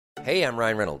Hey, I'm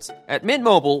Ryan Reynolds. At Mint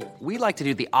Mobile, we like to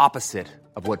do the opposite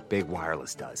of what Big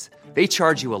Wireless does. They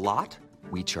charge you a lot,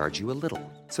 we charge you a little.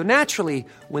 So naturally,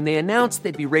 when they announced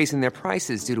they'd be raising their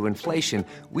prices due to inflation,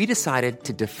 we decided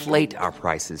to deflate our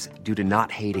prices due to not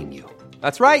hating you.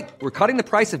 That's right. We're cutting the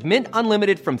price of Mint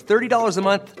Unlimited from $30 a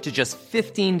month to just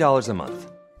 $15 a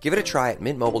month. Give it a try at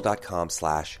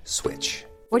mintmobile.com/switch.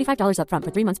 $45 up front for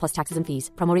 3 months plus taxes and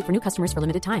fees. Promo rate for new customers for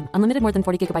limited time. Unlimited more than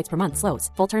 40 gigabytes per month. Slows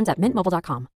full terms at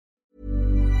mintmobile.com.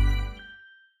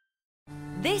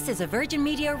 This is a Virgin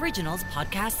Media Originals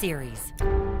podcast series.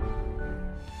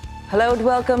 Hello and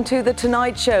welcome to The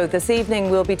Tonight Show. This evening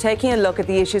we'll be taking a look at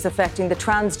the issues affecting the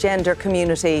transgender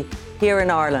community here in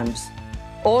Ireland.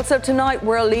 Also tonight,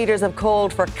 world leaders have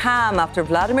called for calm after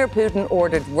Vladimir Putin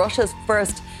ordered Russia's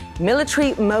first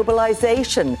military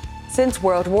mobilization since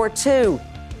World War II.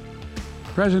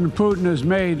 President Putin has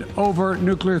made overt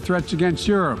nuclear threats against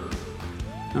Europe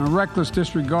and a reckless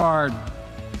disregard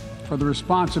for the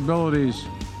responsibilities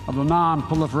of the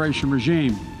non-proliferation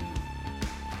regime.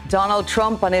 Donald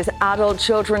Trump and his adult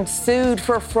children sued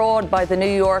for fraud by the New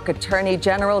York Attorney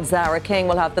General. Zara King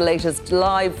will have the latest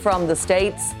live from the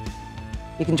States.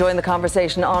 You can join the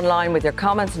conversation online with your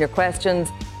comments and your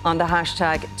questions on the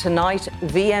hashtag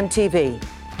TonightVMTV.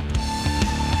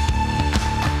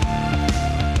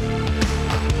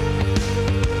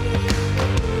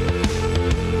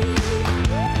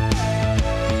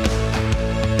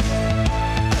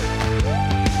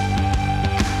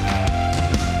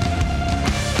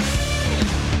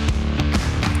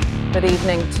 Good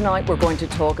evening. Tonight we're going to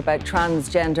talk about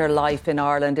transgender life in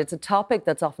Ireland. It's a topic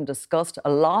that's often discussed a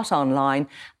lot online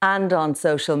and on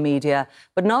social media,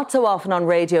 but not so often on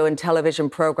radio and television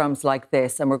programmes like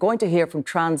this. And we're going to hear from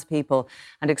trans people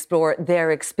and explore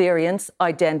their experience,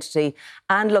 identity,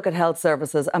 and look at health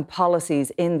services and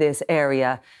policies in this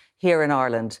area here in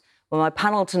Ireland. Well, my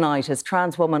panel tonight is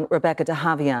trans woman Rebecca de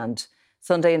Havilland,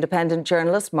 Sunday Independent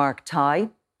journalist Mark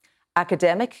Tighe,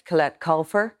 academic Colette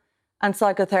Colfer, and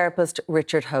psychotherapist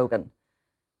Richard Hogan.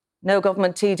 No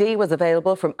government TD was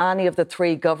available from any of the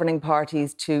three governing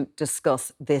parties to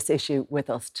discuss this issue with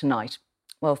us tonight.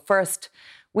 Well, first,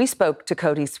 we spoke to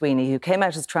Cody Sweeney, who came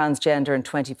out as transgender in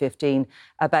 2015,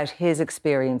 about his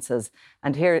experiences.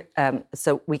 And here,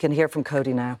 so we can hear from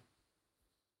Cody now.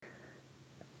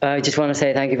 I just want to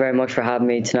say thank you very much for having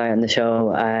me tonight on the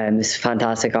show. It's a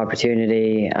fantastic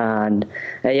opportunity. And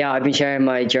I've been sharing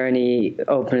my journey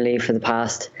openly for the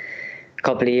past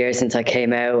couple of years since I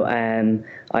came out.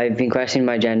 I've been questioning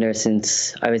my gender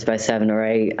since I was about 7 or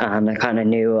 8, and I kind of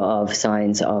knew of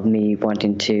signs of me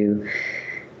wanting to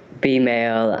be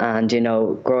male. And, you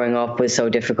know, growing up was so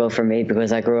difficult for me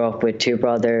because I grew up with 2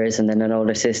 brothers and then an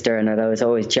older sister, and I was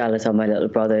always jealous of my little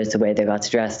brothers, the way they got to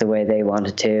dress the way they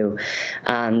wanted to.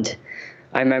 And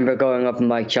I remember growing up in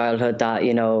my childhood that,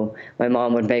 you know, my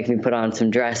mom would make me put on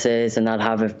some dresses and I'd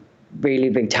have a really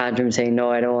big tantrum saying, no,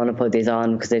 I don't want to put these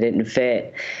on because they didn't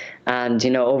fit. And,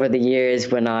 you know, over the years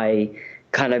when I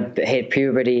kind of hit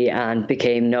puberty and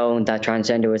became known that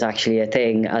transgender was actually a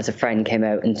thing, as a friend came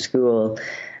out in school,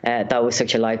 that was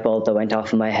such a light bulb that went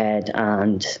off in my head.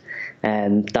 And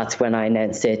that's when I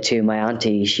announced it to my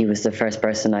auntie. She was the first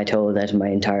person I told out of my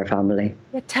entire family.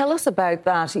 Yeah, tell us about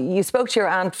that. You spoke to your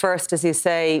aunt first, as you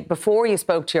say, before you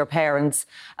spoke to your parents.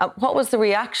 What was the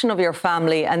reaction of your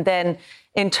family? And then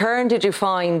in turn, did you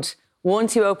find,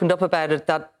 once you opened up about it,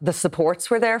 that the supports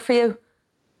were there for you?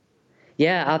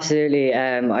 Yeah, absolutely.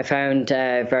 I found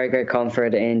very great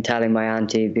comfort in telling my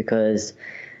auntie because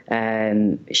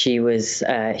she's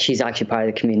actually part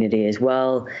of the community as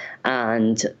well,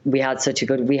 and we have such a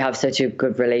good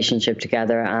relationship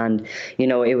together. And, you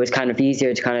know, it was kind of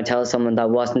easier to kind of tell someone that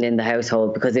wasn't in the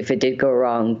household, because if it did go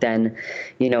wrong, then,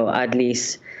 you know, at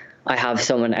least I have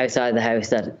someone outside the house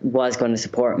that was going to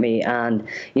support me. And,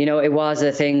 you know, it was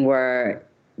a thing where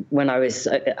when I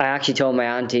actually told my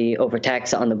auntie over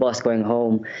text on the bus going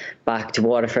home back to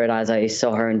Waterford, as I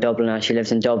saw her in Dublin, and she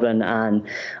lives in Dublin, and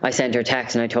I sent her a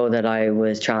text and I told her that I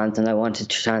was trans and I wanted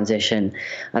to transition.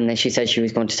 And then she said she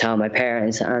was going to tell my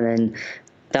parents, and then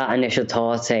that initial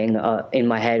thought saying in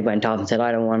my head went off and said,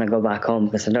 I don't want to go back home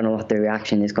because I don't know what the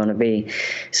reaction is going to be.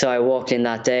 So I walked in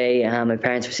that day and my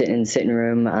parents were sitting in the sitting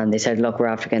room and they said, look, we're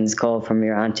after getting this call from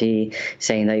your auntie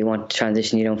saying that you want to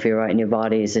transition, you don't feel right in your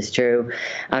body. Is this true?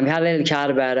 And we had a little chat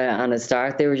about it, and at the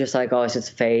start they were just like, oh, it's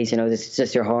just a phase, you know, this is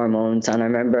just your hormones. And I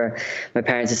remember my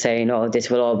parents saying, oh, this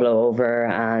will all blow over.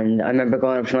 And I remember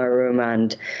going up to my room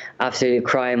and absolutely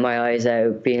crying my eyes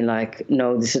out, being like,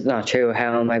 no, this is not true.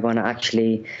 How am I going to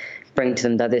actually bring to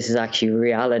them that this is actually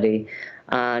reality?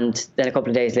 And then a couple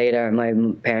of days later, my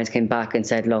parents came back and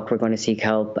said, look, we're going to seek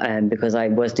help, because I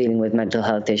was dealing with mental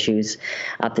health issues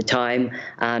at the time,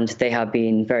 and they have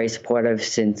been very supportive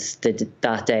since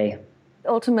that day.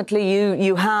 Ultimately,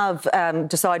 you have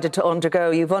decided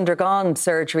to you've undergone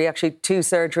surgery, actually 2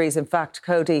 surgeries, in fact,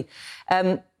 Cody.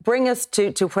 Bring us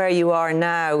to where you are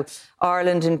now,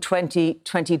 Ireland in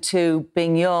 2022,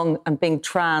 being young and being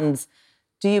trans.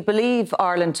 Do you believe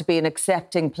Ireland to be an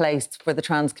accepting place for the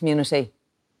trans community?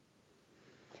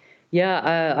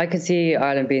 Yeah, I can see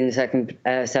Ireland being the second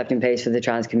accepting place for the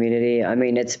trans community. I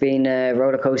mean, it's been a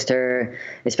roller coaster,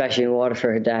 especially in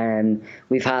Waterford.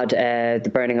 We've had the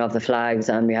burning of the flags,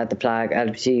 and we had the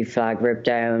LGBT flag ripped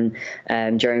down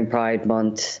during Pride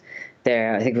Month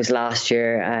there. I think it was last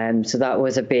year. So that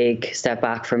was a big step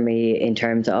back for me in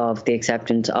terms of the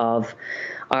acceptance of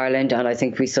Ireland, and I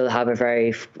think we still have a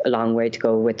very long way to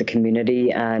go with the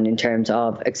community and in terms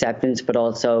of acceptance, but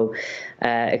also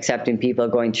accepting people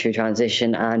going through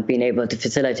transition and being able to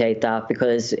facilitate that,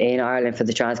 because in Ireland for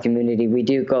the trans community we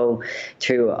do go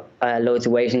through loads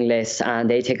of waiting lists, and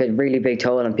they take a really big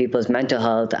toll on people's mental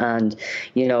health. And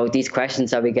you know, these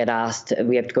questions that we get asked,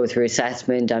 we have to go through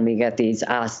assessment, and we get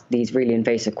asked these really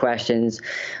invasive questions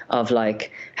of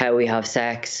like how we have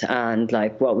sex and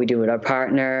like what we do with our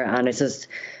partner, and it's just,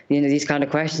 you know, these kind of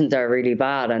questions are really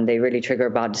bad and they really trigger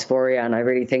bad dysphoria. And I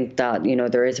really think that, you know,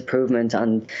 there is improvement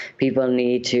and people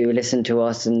need to listen to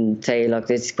us and say, look,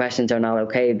 these questions are not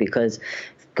okay, because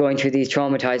going through these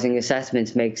traumatizing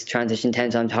assessments makes transition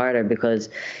 10 times harder, because,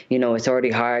 you know, it's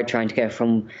already hard trying to get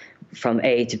from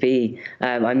A to B.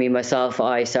 I mean, myself,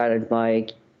 I started my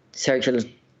surgical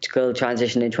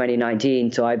transition in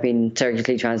 2019, so I've been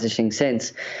surgically transitioning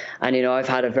since, and you know, I've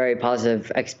had a very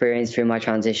positive experience through my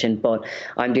transition, but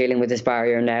I'm dealing with this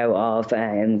barrier now of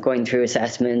going through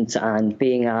assessments and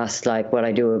being asked like what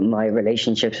I do with my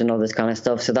relationships and all this kind of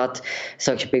stuff. So that's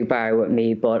such a big barrier with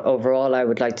me, but overall I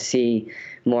would like to see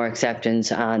more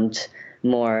acceptance and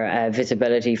more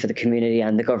visibility for the community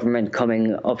and the government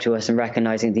coming up to us and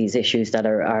recognising these issues that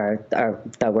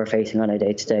that we're facing on a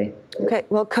day-to-day. Okay,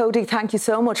 well, Cody, thank you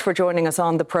so much for joining us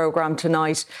on the programme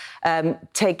tonight.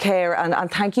 Take care,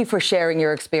 and thank you for sharing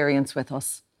your experience with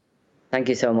us. Thank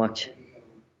you so much.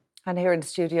 And here in the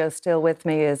studio still with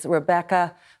me is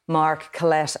Rebecca, Mark,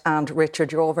 Colette and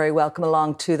Richard. You're all very welcome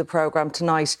along to the programme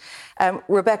tonight.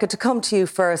 Rebecca, to come to you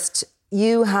first,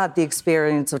 you had the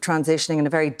experience of transitioning in a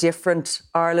very different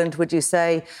Ireland, would you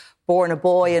say? Born a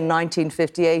boy in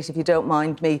 1958, if you don't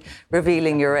mind me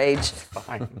revealing your age.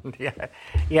 Fine,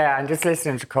 yeah. And just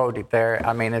listening to Cody there,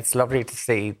 I mean, it's lovely to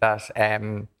see that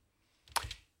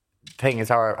things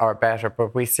are better,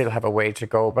 but we still have a way to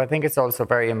go. But I think it's also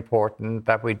very important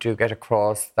that we do get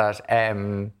across that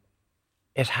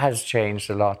it has changed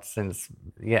a lot since,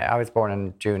 I was born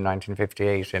in June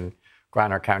 1958 in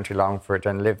Granard, County Longford,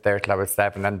 and lived there till I was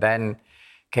 7, and then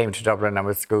came to Dublin and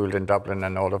was schooled in Dublin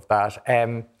and all of that.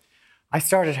 I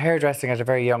started hairdressing at a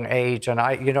very young age, and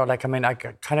I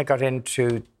kind of got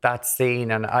into that scene,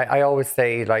 and I always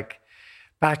say, like,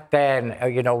 back then,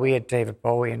 we had David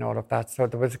Bowie and all of that, so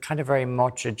there was kind of very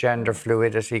much a gender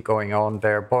fluidity going on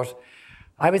there, but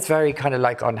I was very kind of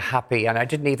like unhappy, and I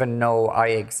didn't even know I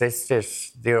existed,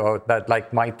 that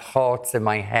like my thoughts in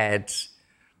my head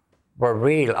were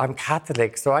real. I'm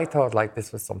Catholic, so I thought like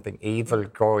this was something evil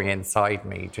growing inside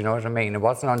me. Do you know what I mean? It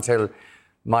wasn't until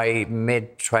my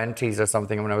mid-20s or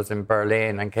something when I was in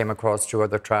Berlin and came across 2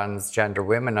 other transgender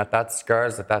women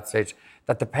girls at that stage,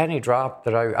 that the penny dropped,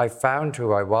 that I found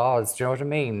who I was. Do you know what I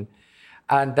mean?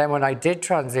 And then when I did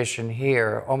transition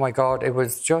here, oh my God, it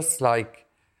was just like,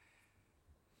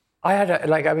 I had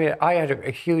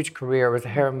a huge career. I was a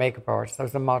hair and makeup artist. I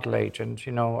was a model agent.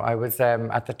 I was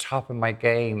at the top of my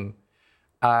game,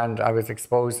 and I was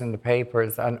exposed in the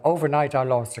papers. And overnight, I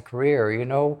lost a career.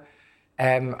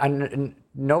 And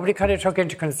nobody kind of took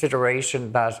into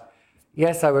consideration that,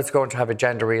 yes, I was going to have a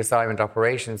gender reassignment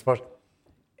operations, but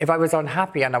if I was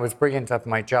unhappy and I was brilliant at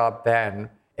my job then,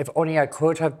 if only I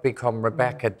could have become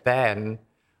Rebecca then,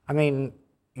 I mean,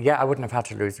 I wouldn't have had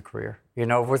to lose a career. If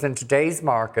it was in today's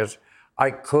market,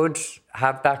 I could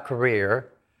have that career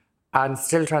and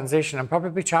still transition and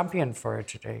probably be champion for it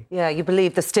today. Yeah, you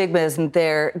believe the stigma isn't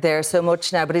there so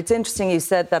much now, but it's interesting you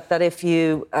said that if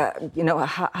you,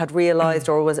 had realised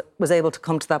or was able to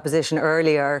come to that position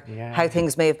earlier, how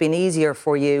things may have been easier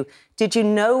for you. Did you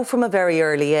know from a very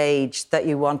early age that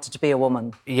you wanted to be a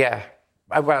woman? Yeah.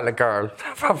 Well, a girl,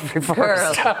 probably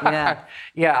first. Girl, yeah.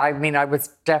 Yeah, I mean, I was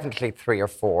definitely 3 or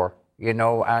 4,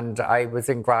 and I was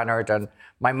in Granard, and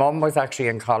my mum was actually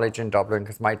in college in Dublin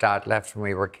because my dad left when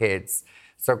we were kids.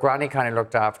 So Granny kind of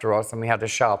looked after us, and we had a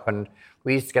shop, and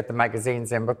we used to get the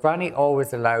magazines in. But Granny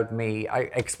always allowed me,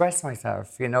 I express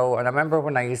myself, you know. And I remember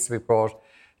when I used to be brought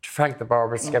to Frank the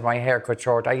Barber's to get my hair cut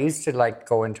short, I used to like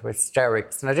go into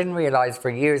hysterics. And I didn't realise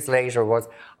for years later was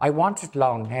I wanted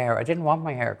long hair. I didn't want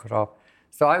my hair cut off.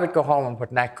 So I would go home and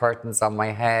put neck curtains on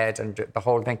my head and the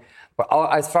whole thing. But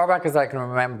as far back as I can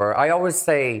remember, I always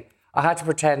say I had to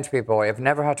pretend to be a boy. I've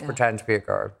never had to pretend to be a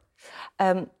girl.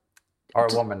 Or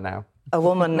a woman now. A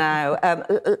woman now.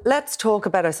 Let's talk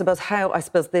about, I suppose, how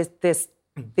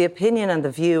the opinion and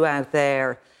the view out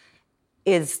there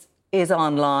is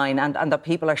online and that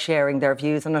people are sharing their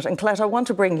views on it. And Colette, I want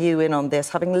to bring you in on this.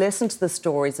 Having listened to the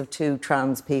stories of two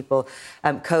trans people,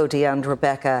 Cody and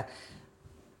Rebecca,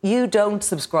 you don't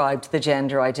subscribe to the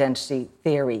gender identity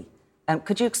theory.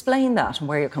 Could you explain that and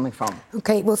where you're coming from?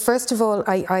 OK, well, first of all,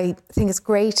 I think it's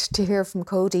great to hear from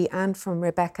Cody and from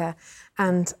Rebecca.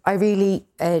 And I really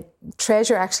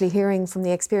treasure actually hearing from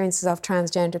the experiences of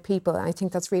transgender people. I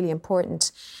think that's really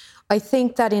important. I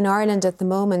think that in Ireland at the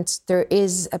moment, there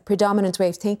is a predominant way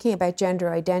of thinking about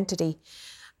gender identity.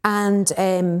 And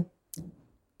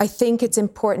I think it's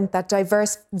important that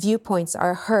diverse viewpoints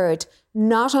are heard,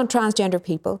 not on transgender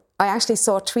people. I actually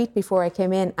saw a tweet before I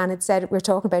came in and it said we're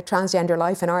talking about transgender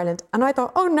life in Ireland. And I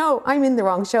thought, oh no, I'm in the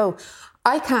wrong show.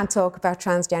 I can't talk about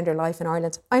transgender life in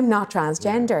Ireland. I'm not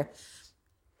transgender.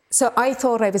 So I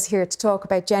thought I was here to talk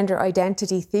about gender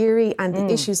identity theory and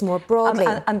the issues more broadly.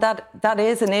 And that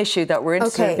is an issue that we're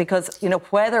interested in because, you know,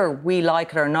 whether we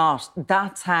like it or not,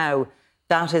 that's how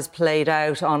that is played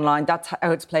out online. That's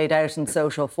how it's played out in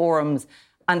social forums.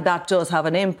 And that does have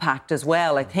an impact as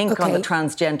well, I think, on the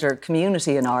transgender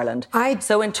community in Ireland.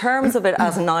 So in terms of it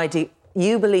as an idea,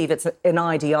 you believe it's an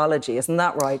ideology, isn't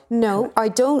that right? No, I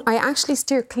don't. I actually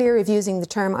steer clear of using the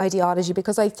term ideology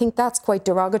because I think that's quite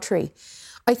derogatory.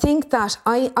 I think that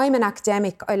I'm an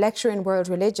academic, I lecture in world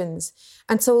religions,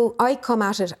 and so I come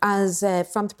at it as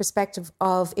from the perspective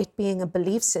of it being a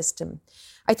belief system.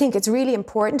 I think it's really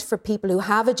important for people who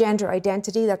have a gender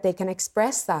identity that they can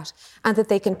express that and that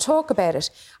they can talk about it.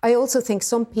 I also think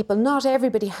some people, not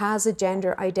everybody has a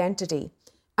gender identity.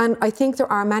 And I think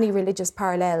there are many religious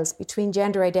parallels between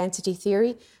gender identity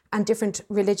theory and different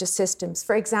religious systems.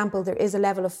 For example, there is a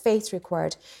level of faith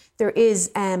required. There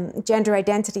is, gender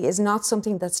identity is not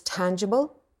something that's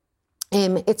tangible.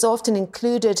 It's often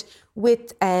included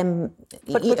with When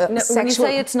you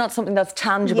say it's not something that's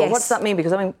tangible, what does that mean?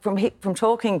 Because I mean, from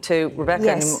talking to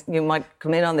Rebecca, and you might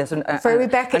come in on this. For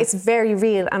Rebecca, it's very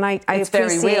real, and I appreciate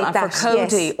very real. that. And for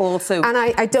Cody, also, and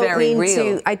I don't very mean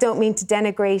real. I don't mean to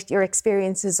denigrate your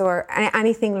experiences or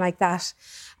anything like that.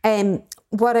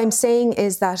 What I'm saying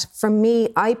is that for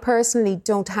me, I personally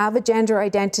don't have a gender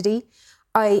identity.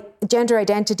 Gender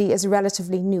identity is a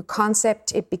relatively new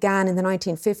concept. It began in the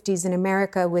 1950s in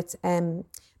America with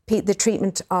the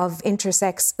treatment of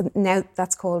intersex. Now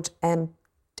that's called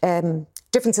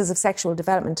differences of sexual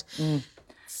development.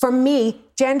 For me,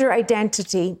 gender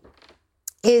identity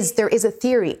there is a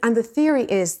theory, and the theory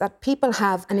is that people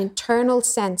have an internal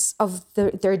sense of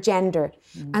their gender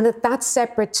and that's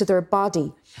separate to their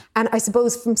body. And I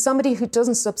suppose from somebody who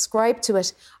doesn't subscribe to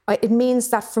it, it means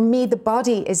that for me the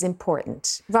body is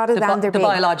important rather than the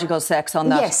biological sex on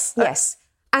that. Yes.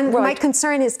 And my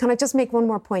concern is, can I just make one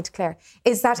more point, Claire,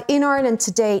 is that in Ireland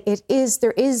today,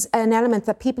 there is an element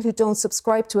that people who don't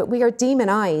subscribe to it, we are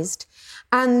demonised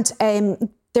and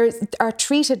are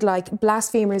treated like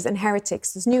blasphemers and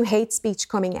heretics. There's new hate speech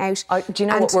coming out. Do you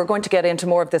know what? We're going to get into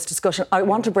more of this discussion. I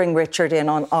want to bring Richard in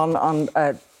on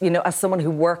as someone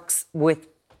who works with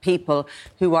people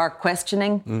who are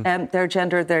questioning their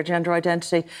gender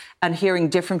identity and hearing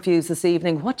different views this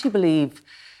evening. What do you believe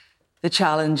the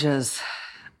challenges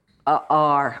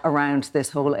are around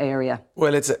this whole area?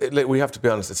 Well, we have to be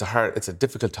honest, it's a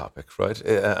difficult topic, right?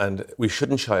 And we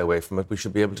shouldn't shy away from it. We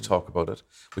should be able to talk about it.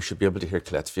 We should be able to hear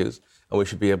Colette's views, and we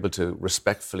should be able to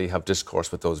respectfully have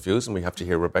discourse with those views, and we have to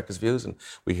hear Rebecca's views, and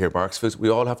we hear Mark's views. We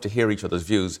all have to hear each other's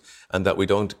views, and that we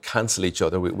don't cancel each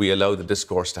other. We allow the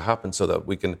discourse to happen so that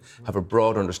we can have a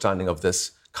broad understanding of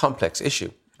this complex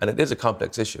issue. And it is a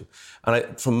complex issue.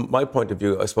 And from my point of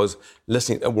view, I suppose,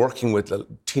 listening and working with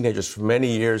teenagers for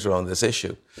many years around this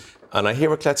issue, and I hear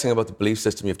what Colette's saying about the belief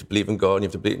system, you have to believe in God, and you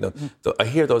have to believe, I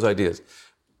hear those ideas.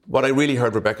 What I really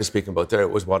heard Rebecca speaking about there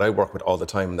was what I work with all the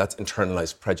time, and that's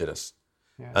internalised prejudice.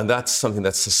 Yeah. And that's something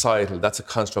that's societal, that's a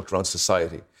construct around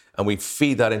society. And we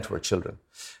feed that into our children.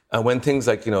 And when things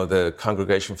like, the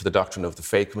Congregation for the Doctrine of the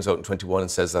Faith comes out in 21 and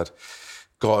says that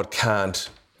God can't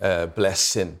bless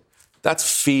sin,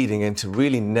 that's feeding into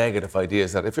really negative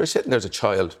ideas that if you're sitting there as a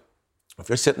child if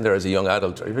you're sitting there as a young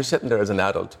adult, or if you're sitting there as an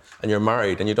adult and you're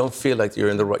married and you don't feel like you're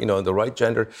in the right, in the right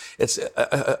gender, it's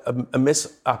a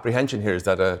misapprehension here is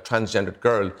that a transgendered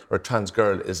girl or a trans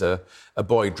girl is a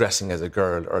boy dressing as a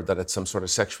girl, or that it's some sort of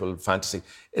sexual fantasy.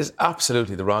 Is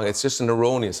absolutely the wrong. It's just an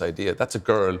erroneous idea. That's a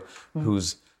girl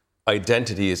whose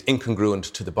identity is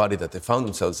incongruent to the body that they found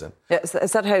themselves in. Yeah,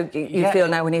 is that how you feel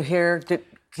now when you hear?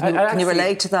 Can you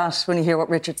relate to that when you hear what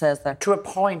Richard says there? To a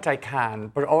point I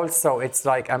can, but also it's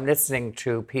like I'm listening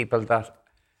to people that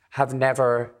have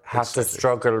never had to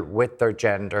struggle with their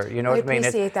gender. You know what I mean? I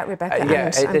appreciate that,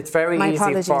 Rebecca. It's very easy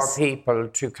apologies. for people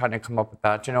to kind of come up with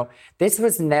that. You know, this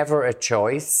was never a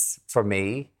choice for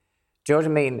me. Do you know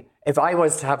what I mean? If I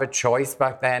was to have a choice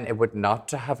back then, it would not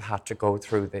have had to go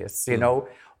through this, you know?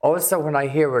 Also, when I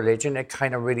hear religion, it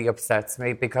kind of really upsets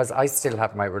me because I still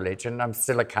have my religion. I'm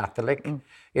still a Catholic.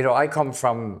 You know, I come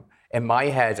from, in my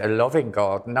head, a loving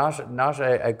God, not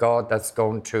a God that's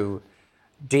going to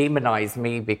demonize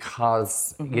me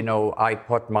because, you know, I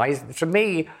put to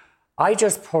me, I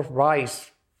just put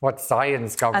right what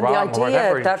science got and wrong. And the idea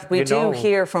or whatever, that we do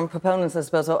hear from proponents, I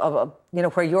suppose, of you know,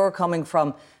 where you're coming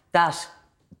from, that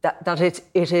it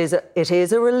is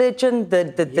a religion,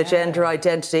 the gender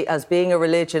identity as being a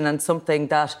religion and something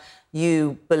that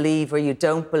you believe or you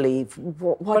don't believe.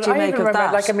 What do you make of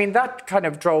that? Like, I mean, that kind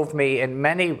of drove me in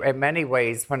many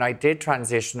ways when I did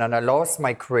transition and I lost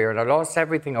my career and I lost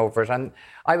everything over it. And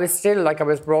I was still, like, I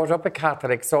was brought up a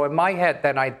Catholic. So in my head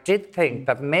then I did think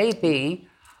that maybe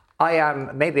I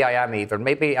am evil.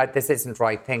 Maybe this isn't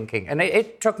right thinking. And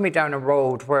it took me down a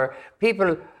road where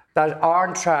people that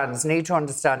aren't trans need to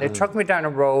understand. It took me down a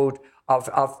road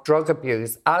of drug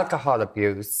abuse, alcohol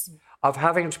abuse, of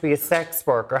having to be a sex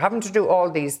worker, having to do all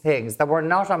these things that were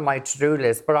not on my to-do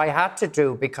list, but I had to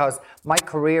do because my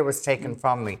career was taken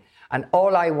from me. And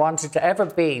all I wanted to ever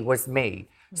be was me.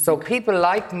 So people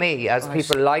like me, as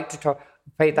people like to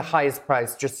pay the highest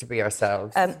price just to be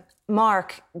ourselves.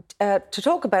 Mark, to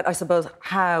talk about, I suppose,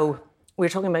 how we're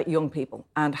talking about young people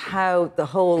and how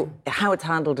it's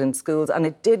handled in schools, and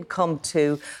it did come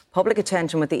to public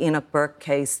attention with the Enoch Burke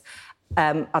case.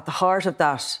 At the heart of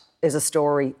that is a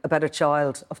story about a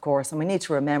child, of course, and we need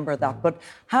to remember that. But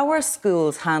how are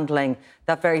schools handling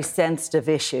that very sensitive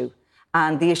issue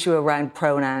and the issue around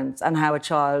pronouns and how a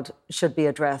child should be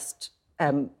addressed,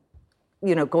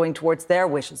 you know, going towards their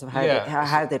wishes of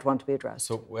how they'd want to be addressed?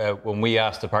 So when we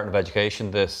asked the Department of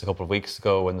Education this a couple of weeks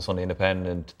ago in the Sunday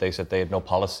Independent, they said they had no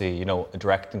policy, you know,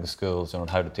 directing the schools on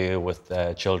how to deal with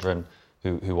children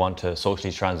who want to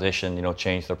socially transition, you know,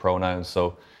 change their pronouns.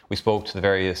 So we spoke to the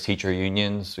various teacher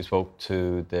unions, we spoke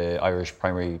to the Irish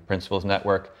Primary Principals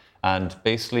Network, and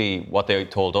basically what they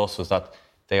told us was that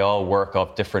they all work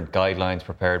off different guidelines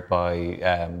prepared by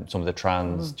some of the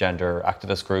transgender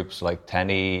activist groups like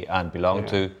TENI and Belong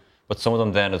To, but some of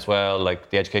them then as well, like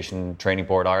the Education Training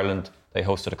Board Ireland, they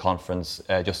hosted a conference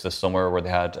just this summer where they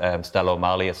had Stella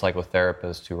O'Malley, a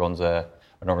psychotherapist who runs an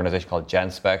organisation called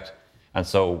GenSpect. And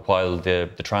so while the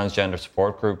transgender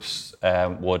support groups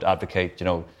would advocate, you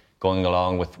know, going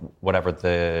along with whatever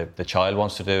the child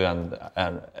wants to do,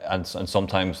 and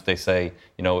sometimes they say,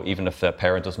 you know, even if the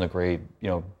parent doesn't agree, you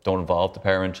know, don't involve the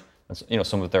parent. And, you know,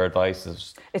 some of their advice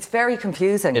is... It's very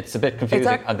confusing. It's a bit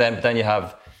confusing. And then you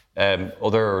have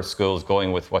other schools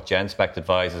going with what GenSpect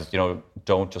advises, you know,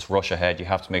 don't just rush ahead. You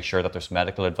have to make sure that there's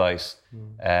medical advice.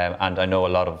 And I know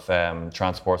a lot of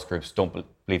transport groups don't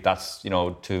believe that's, you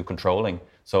know, too controlling.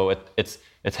 So it's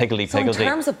higgledy-piggledy. So in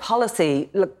terms of policy,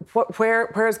 look,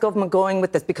 where is government going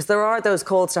with this? Because there are those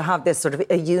calls to have this sort of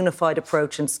a unified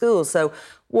approach in schools. So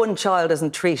one child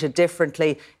isn't treated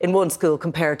differently in one school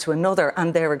compared to another,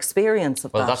 and their experience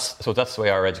of that. That's the way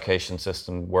our education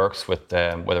system works with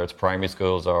whether it's primary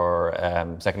schools or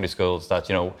secondary schools, that,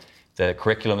 you know, the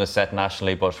curriculum is set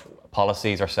nationally, but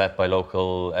policies are set by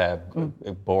local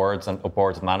boards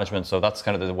of management. So that's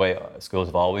kind of the way schools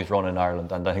have always run in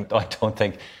Ireland. And I don't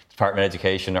think the Department of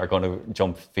Education are going to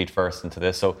jump feet first into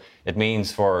this. So it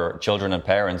means for children and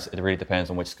parents, it really depends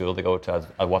on which school they go to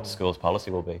as what the school's policy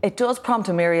will be. It does prompt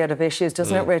a myriad of issues,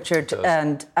 doesn't it, Richard?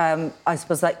 And I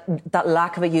suppose that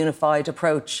lack of a unified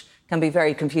approach can be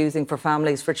very confusing for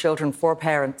families, for children, for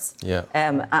parents,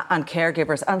 and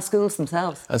caregivers, and schools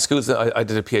themselves. And schools, I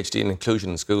did a PhD in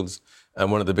inclusion in schools,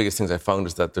 and one of the biggest things I found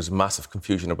is that there's massive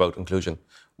confusion about inclusion.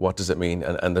 What does it mean?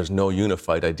 And there's no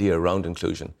unified idea around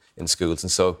inclusion in schools.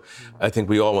 And so I think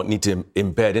we all need to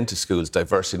embed into schools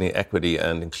diversity, equity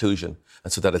and inclusion,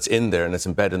 and so that it's in there and it's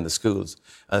embedded in the schools.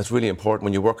 And it's really important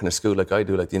when you work in a school like I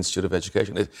do, like the Institute of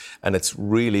Education, and it's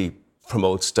really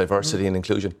promotes diversity and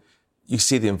inclusion. You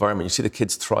see the environment, you see the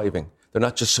kids thriving. They're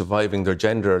not just surviving their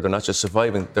gender, they're not just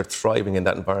surviving, they're thriving in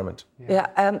that environment.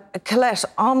 Yeah, Colette,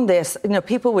 on this,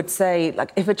 people would say,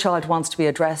 like, if a child wants to be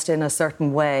addressed in a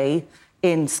certain way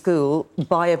in school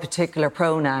by a particular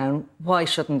pronoun, why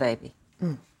shouldn't they be?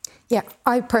 Yeah,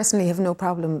 I personally have no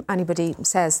problem. Anybody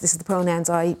says this is the pronouns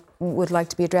I would like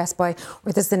to be addressed by,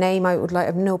 or this is the name I would like. I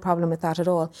have no problem with that at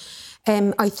all.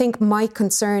 I think my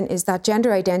concern is that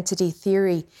gender identity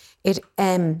theory, it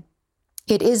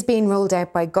is being rolled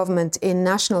out by government in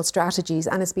national strategies,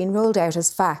 and it's being rolled out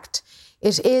as fact.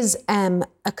 It is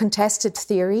a contested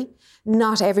theory.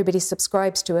 Not everybody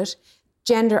subscribes to it.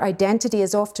 Gender identity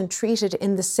is often treated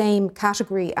in the same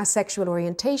category as sexual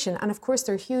orientation. And of course,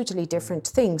 they're hugely different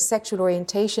things. Sexual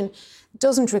orientation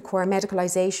doesn't require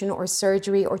medicalisation or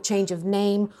surgery or change of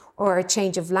name or a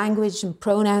change of language and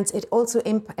pronouns. It also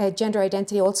gender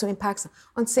identity also impacts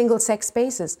on single-sex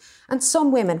spaces. And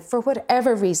some women, for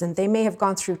whatever reason, they may have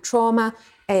gone through trauma,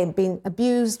 been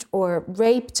abused or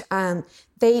raped, and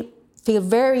they feel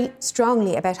very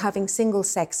strongly about having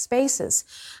single-sex spaces.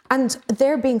 And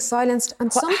they're being silenced.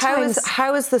 And sometimes...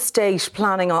 How is the state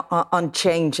planning on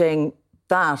changing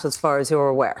that, as far as you're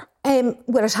aware?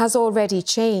 Well, it has already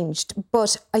changed,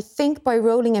 but I think by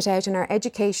rolling it out in our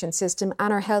education system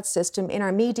and our health system, in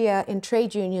our media, in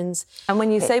trade unions... And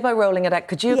when you say by rolling it out,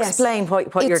 could you explain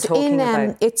what you're talking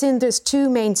about? There's two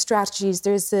main strategies.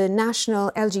 There's the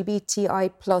National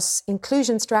LGBTI plus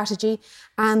Inclusion Strategy,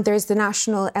 and there's the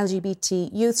National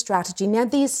LGBT Youth Strategy. Now,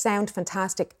 these sound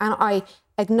fantastic, and I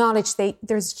acknowledge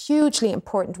there's hugely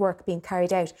important work being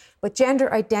carried out. But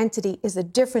gender identity is a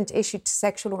different issue to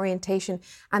sexual orientation.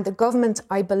 And the government,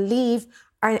 I believe,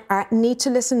 need to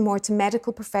listen more to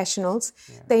medical professionals.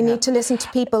 They need to listen to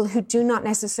people who do not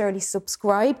necessarily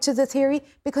subscribe to the theory,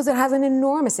 because it has an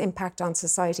enormous impact on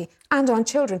society and on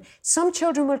children. Some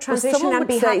children will transition and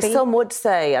be happy. Some would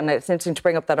say, and it's interesting to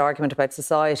bring up that argument about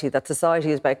society, that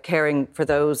society is about caring for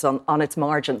those on its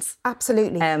margins.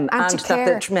 Absolutely. And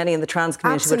that many in the trans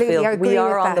community would feel we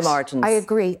are on the margins. I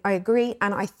agree.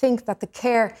 And I think that the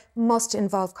care must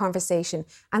involve conversation,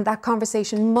 and that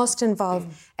conversation must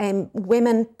involve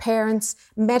women, parents,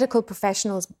 medical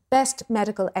professionals, best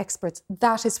medical experts.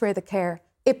 That is where the care...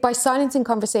 by silencing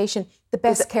conversation, the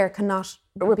best care cannot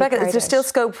Rebecca, be is there still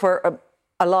scope for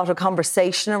a lot of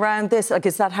conversation around this? Like,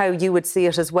 is that how you would see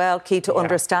it as well? Key to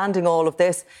understanding all of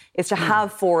this is to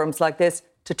have forums like this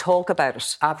to talk about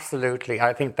it. Absolutely.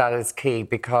 I think that is key,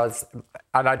 because,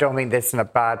 and I don't mean this in a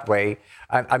bad way,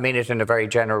 I mean it in a very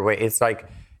general way. It's like,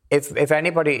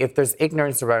 if there's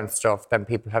ignorance around stuff, then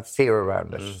people have fear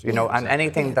around it, and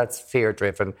anything that's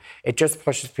fear-driven, it just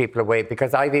pushes people away.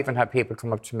 Because I've even had people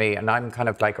come up to me, and I'm kind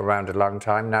of like around a long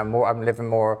time now. I'm living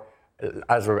more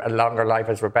as a longer life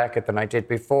as Rebecca than I did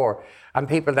before. And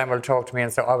people then will talk to me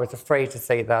and say, I was afraid to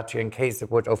say that to you in case it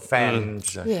would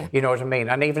offend. You know what I mean?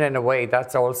 And even in a way,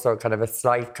 that's also kind of a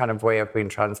slight kind of way of being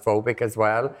transphobic as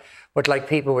well. But like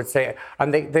people would say,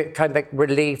 and they kind of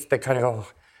relief, they kind of go,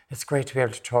 it's great to be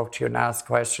able to talk to you and ask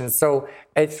questions. So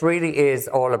it really is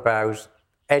all about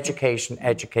education.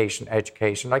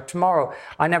 Like tomorrow,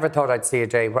 I never thought I'd see a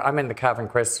day where I'm in the Cavern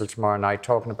Crystal tomorrow night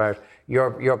talking about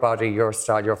your body, your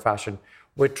style, your fashion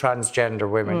with transgender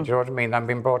women. Do you know what I mean? I'm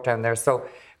being brought down there. So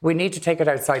we need to take it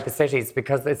outside the cities,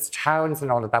 because it's towns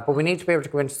and all of that. But we need to be able to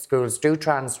go into schools, do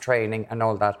trans training and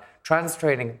all that. Trans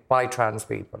training by trans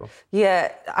people.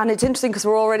 Yeah, and it's interesting because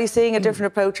we're already seeing a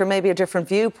different approach, or maybe a different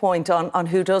viewpoint on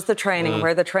who does the training and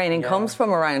where the training comes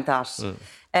from around that.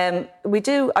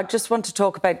 I just want to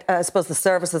talk about, I suppose, the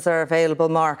services that are available,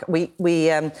 Mark. We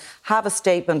have a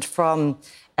statement from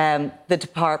the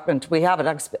department. We have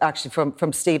it actually from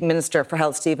Minister for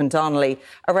Health, Stephen Donnelly,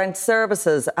 around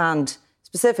services and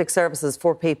specific services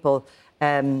for people,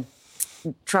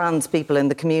 trans people in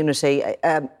the community.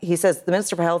 He says the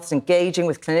Minister for Health is engaging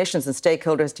with clinicians and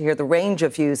stakeholders to hear the range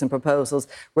of views and proposals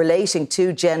relating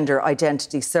to gender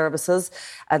identity services.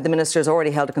 The Minister has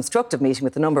already held a constructive meeting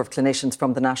with a number of clinicians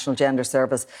from the National Gender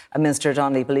Service. And Minister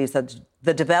Donnelly believes that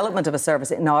the development of a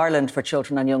service in Ireland for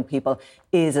children and young people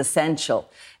is essential.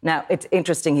 Now, it's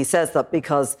interesting he says that,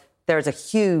 because there's a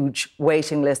huge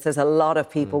waiting list. There's a lot of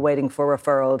people waiting for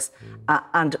referrals.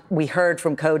 And we heard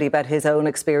from Cody about his own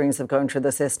experience of going through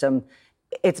the system.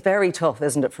 It's very tough,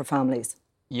 isn't it, for families?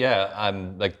 Yeah,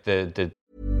 like the...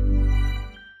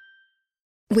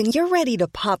 When you're ready to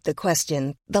pop the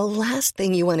question, the last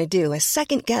thing you want to do is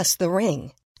second-guess the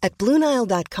ring. At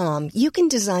BlueNile.com, you can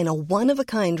design a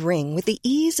one-of-a-kind ring with the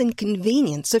ease and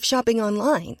convenience of shopping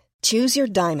online. Choose your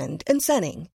diamond and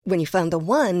setting. When you find the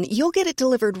one, you'll get it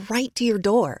delivered right to your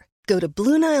door. Go to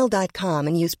BlueNile.com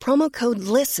and use promo code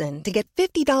LISTEN to get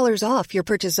 $50 off your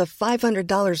purchase of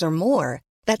 $500 or more.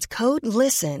 That's code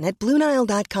LISTEN at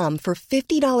BlueNile.com for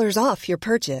 $50 off your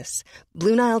purchase.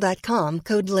 BlueNile.com,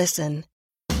 code LISTEN.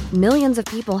 Millions of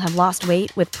people have lost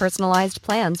weight with personalized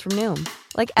plans from Noom.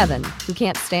 Like Evan, who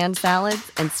can't stand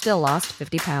salads and still lost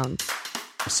 50 pounds.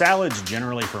 Salads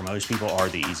generally for most people are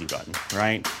the easy button,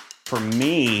 right? For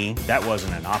me, that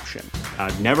wasn't an option.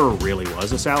 I never really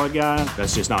was a salad guy.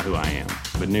 That's just not who I am.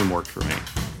 But Noom worked for me.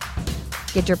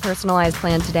 Get your personalized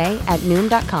plan today at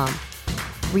Noom.com.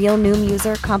 Real Noom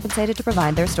user compensated to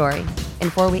provide their story. In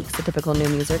 4 weeks, the typical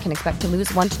Noom user can expect to lose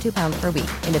 1 to 2 pounds per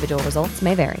week. Individual results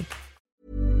may vary.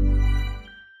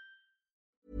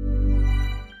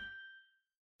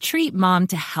 Treat mom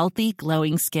to healthy,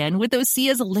 glowing skin with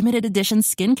Osea's limited edition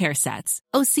skincare sets.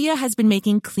 Osea has been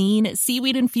making clean,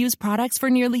 seaweed-infused products for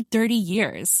nearly 30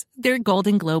 years. Their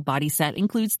Golden Glow body set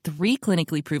includes 3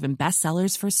 clinically proven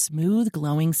bestsellers for smooth,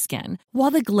 glowing skin,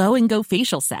 while the Glow and Go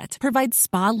facial set provides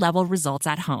spa-level results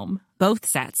at home. Both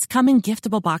sets come in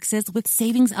giftable boxes with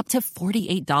savings up to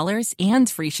 $48 and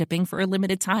free shipping for a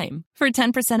limited time. For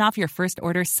 10% off your first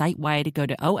order site-wide, go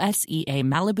to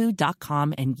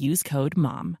OSEAMalibu.com and use code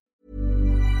MOM.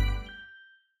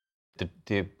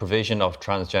 The provision of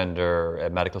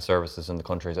transgender medical services in the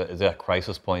country is at a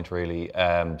crisis point, really.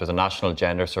 There's a national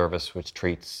gender service which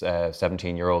treats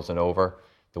 17-year-olds and over.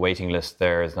 The waiting list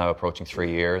there is now approaching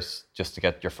 3 years just to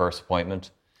get your first appointment.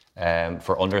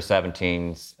 For under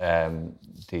 17s,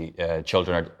 the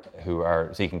children who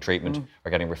are seeking treatment are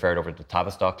getting referred over to the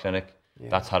Tavistock Clinic. Yeah.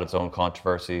 That's had its own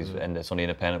controversies. In the Sunday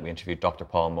Independent, we interviewed Dr.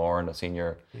 Paul Moran, a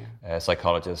senior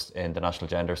psychologist in the National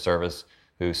Gender Service,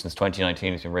 who since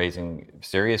 2019 has been raising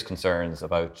serious concerns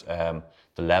about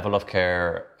the level of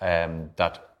care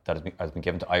that has been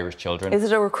given to Irish children. Is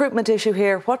it a recruitment issue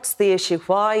here? What's the issue?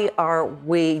 Why are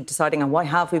we deciding, and why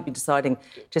have we been deciding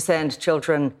to send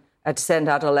children, to send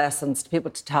adolescents,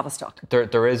 people to Tavistock?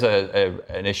 There is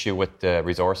an issue with the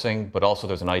resourcing, but also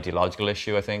there's an ideological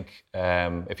issue, I think.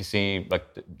 If you see like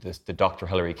the Dr.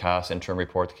 Hilary Cass interim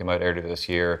report that came out earlier this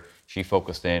year, she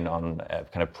focused in on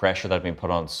kind of pressure that had been put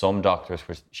on some doctors,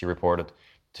 which she reported,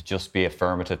 to just be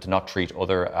affirmative, to not treat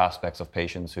other aspects of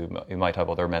patients who might have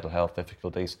other mental health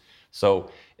difficulties.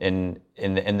 So in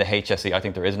the HSE, I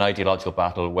think there is an ideological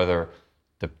battle whether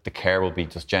the care will be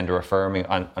just gender affirming.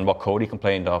 And what Cody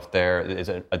complained of there is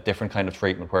a different kind of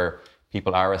treatment where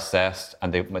people are assessed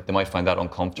and they might find that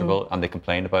uncomfortable and they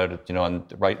complain about it, and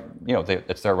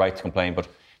it's their right to complain. But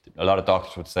a lot of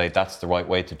doctors would say that's the right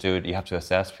way to do it. You have to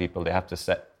assess people. They have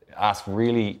to ask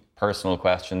really personal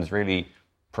questions, really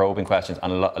probing questions.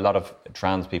 And a lot of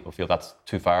trans people feel that's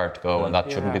too far to go and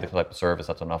that shouldn't be the type of service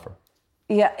that's on offer.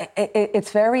 Yeah,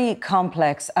 it's very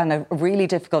complex and really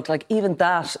difficult. Like, even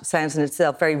that sounds in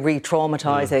itself very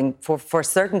re-traumatising for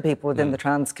certain people within the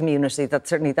trans community, that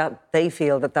certainly that they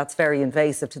feel that that's very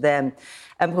invasive to them.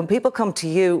 And when people come to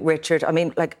you, Richard, I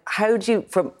mean, like, how do you,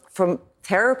 from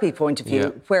therapy point of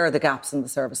view, where are the gaps in the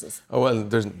services? Oh, well,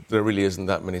 there really isn't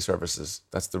that many services.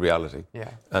 That's the reality. Yeah.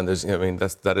 And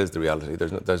that is the reality.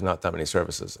 There's not that many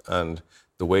services. And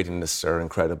the waiting lists are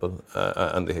incredible,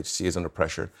 and the HSE is under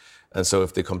pressure. And so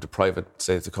if they come to private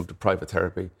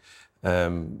therapy,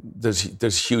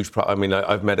 there's huge I mean,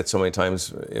 I've met it so many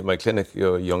times in my clinic,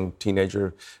 a young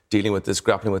teenager dealing with this,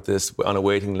 grappling with this, on a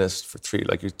waiting list for 3,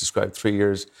 like you described, 3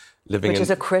 years, living Which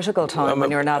is a critical time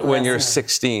when you're not when you're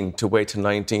 16 to wait to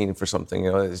 19 for something,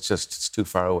 it's too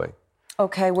far away.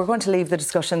 OK, we're going to leave the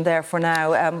discussion there for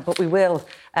now, but we will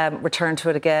return to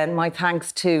it again. My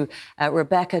thanks to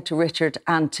Rebecca, to Richard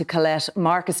and to Colette.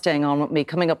 Mark is staying on with me.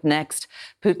 Coming up next,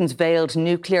 Putin's veiled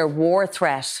nuclear war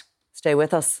threat. Stay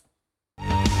with us.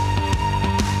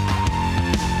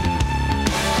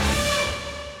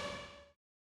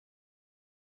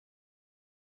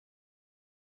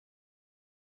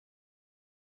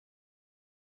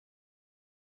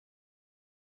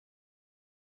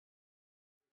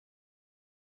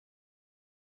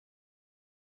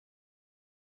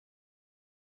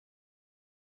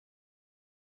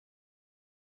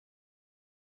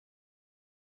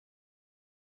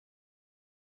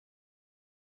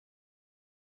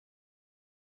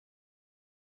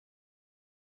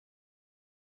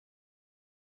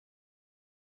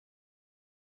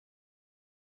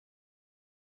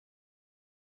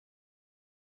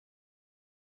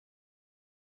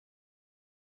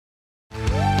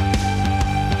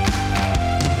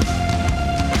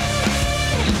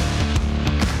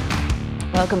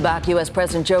 Welcome back. US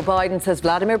President Joe Biden says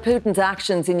Vladimir Putin's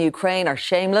actions in Ukraine are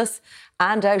shameless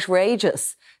and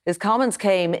outrageous. His comments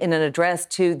came in an address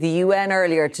to the UN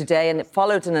earlier today, and it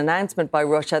followed an announcement by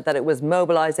Russia that it was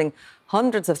mobilising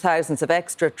hundreds of thousands of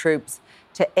extra troops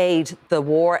to aid the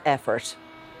war effort.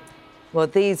 Well,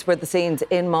 these were the scenes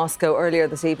in Moscow earlier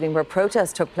this evening where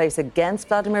protests took place against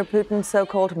Vladimir Putin's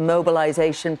so-called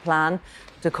mobilization plan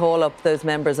to call up those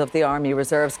members of the army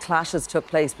reserves. Clashes took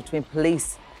place between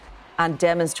police and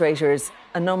demonstrators.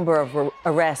 A number of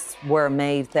arrests were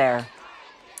made there.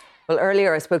 Well,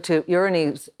 earlier I spoke to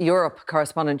Euronews Europe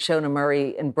correspondent Shona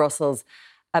Murray in Brussels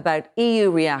about EU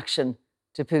reaction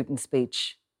to Putin's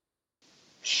speech.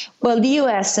 Well, the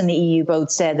US and the EU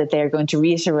both said that they're going to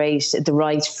reiterate the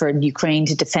right for Ukraine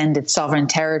to defend its sovereign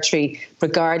territory,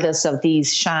 regardless of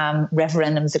these sham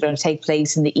referendums that are going to take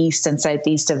place in the east and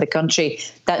southeast of the country.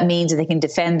 That means that they can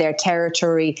defend their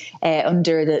territory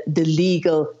under the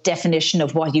legal definition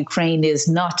of what Ukraine is,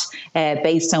 not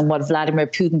based on what Vladimir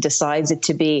Putin decides it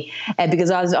to be.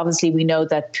 Because obviously we know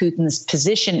that Putin's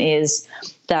position is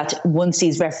that once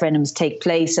these referendums take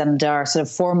place and are sort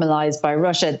of formalized by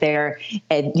Russia, they're,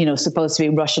 supposed to be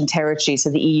Russian territory. So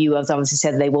the EU has obviously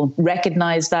said they won't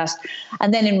recognize that.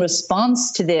 And then in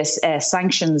response to this,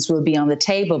 sanctions will be on the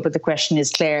table. But the question is,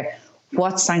 Claire,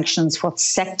 what sanctions, what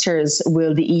sectors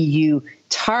will the EU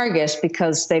target?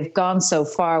 Because they've gone so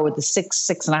far with the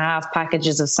 6.5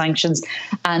 packages of sanctions,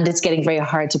 and it's getting very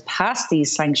hard to pass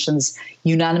these sanctions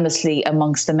unanimously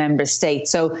amongst the member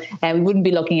states. So we wouldn't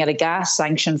be looking at a gas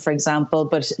sanction, for example,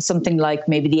 but something like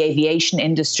maybe the aviation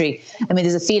industry. I mean,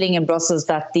 there's a feeling in Brussels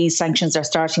that these sanctions are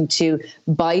starting to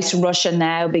bite Russia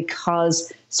now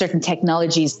because certain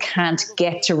technologies can't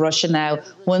get to Russia now,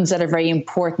 ones that are very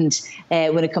important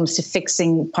when it comes to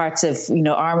fixing parts of,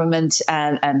 armament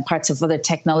and parts of other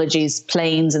technologies,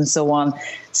 planes and so on.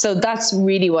 So that's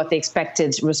really what the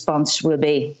expected response will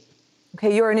be.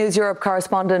 OK, Euronews Europe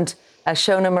correspondent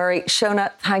Shona Murray.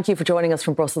 Shona, thank you for joining us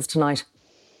from Brussels tonight.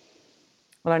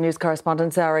 Well, our news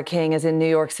correspondent Zara King is in New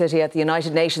York City at the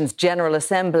United Nations General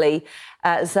Assembly.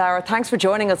 Zara, thanks for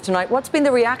joining us tonight. What's been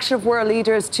the reaction of world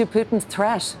leaders to Putin's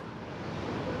threat?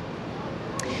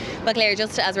 Well, Claire,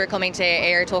 just as we're coming to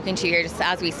air talking to you here, just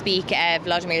as we speak,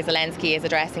 Vladimir Zelensky is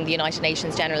addressing the United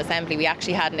Nations General Assembly. We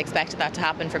actually hadn't expected that to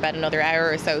happen for about another hour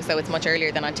or so it's much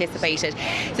earlier than anticipated.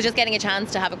 So just getting a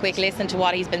chance to have a quick listen to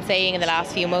what he's been saying in the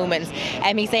last few moments.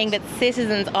 He's saying that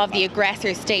citizens of the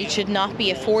aggressor state should not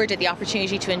be afforded the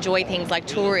opportunity to enjoy things like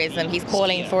tourism. He's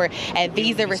calling for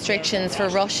visa restrictions for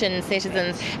Russian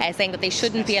citizens, saying that they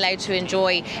shouldn't be allowed to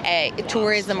enjoy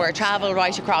tourism or travel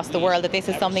right across the world, that this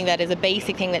is something that is a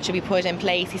basic thing that should be put in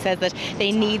place. He says that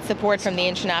they need support from the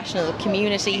international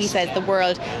community. He says the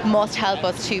world must help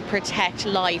us to protect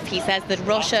life. He says that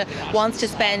Russia wants to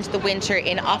spend the winter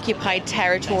in occupied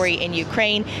territory in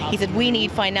Ukraine. He said we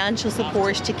need financial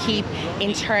support to keep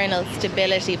internal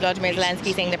stability. Vladimir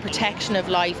Zelensky saying the protection of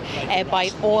life by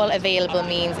all available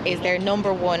means is their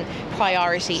number one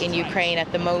priority in Ukraine at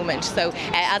the moment. So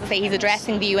as I say, he's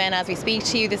addressing the UN as we speak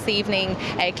to you this evening,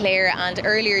 Claire, and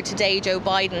earlier today Joe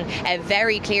Biden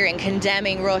very clear in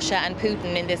condemning Russia and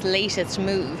Putin in this latest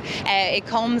move. It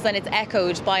comes and it's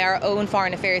echoed by our own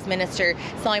Foreign Affairs Minister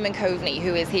Simon Coveney,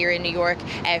 who is here in New York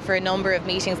for a number of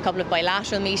meetings, a couple of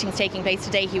bilateral meetings taking place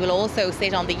today. He will also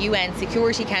sit on the UN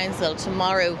Security Council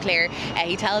tomorrow, Claire.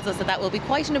 He tells us that that will be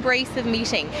quite an abrasive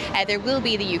meeting. There will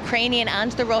be the Ukrainian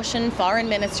and the Russian foreign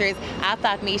ministers at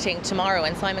that meeting tomorrow,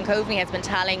 and Simon Coveney has been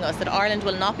telling us that Ireland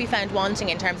will not be found wanting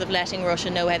in terms of letting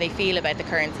Russia know how they feel about the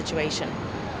current situation.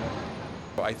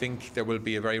 I think there will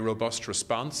be a very robust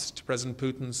response to President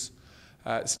Putin's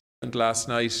statement last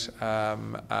night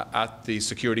at the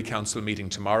Security Council meeting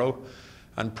tomorrow,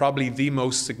 and probably the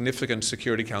most significant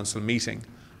Security Council meeting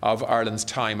of Ireland's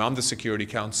time on the Security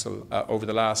Council over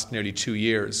the last nearly 2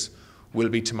 years will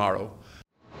be tomorrow.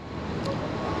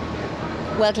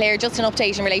 Well, Claire, just an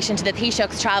update in relation to the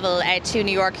Taoiseach's travel to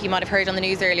New York. You might have heard on the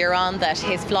news earlier on that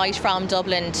his flight from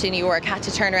Dublin to New York had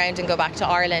to turn around and go back to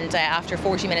Ireland after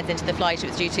 40 minutes into the flight. It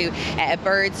was due to a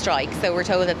bird strike. So we're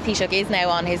told that the Taoiseach is now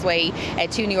on his way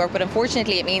to New York. But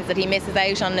unfortunately, it means that he misses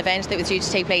out on an event that was due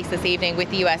to take place this evening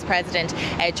with the US President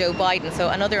Joe Biden. So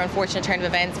another unfortunate turn of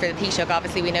events for the Taoiseach.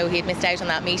 Obviously, we know he had missed out on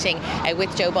that meeting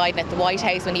with Joe Biden at the White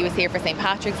House when he was here for St.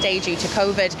 Patrick's Day due to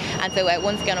COVID. And so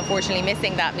once again, unfortunately,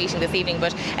 missing that meeting this evening.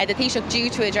 But the Taoiseach due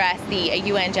to address the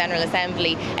UN General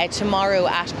Assembly tomorrow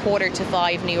at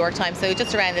 4:45 New York time. So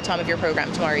just around the time of your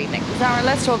programme tomorrow evening. Zara,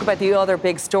 let's talk about the other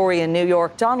big story in New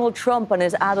York. Donald Trump and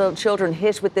his adult children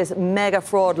hit with this mega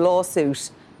fraud lawsuit.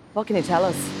 What can you tell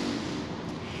us?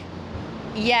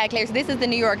 Yeah, Claire, so this is the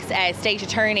New York State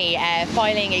Attorney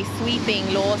filing a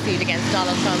sweeping lawsuit against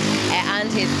Donald Trump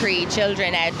and his three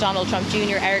children, Donald Trump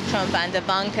Jr., Eric Trump and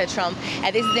Ivanka Trump.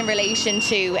 This is in relation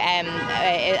to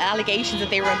allegations that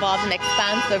they were involved in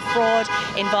expansive fraud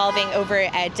involving over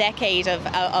a decade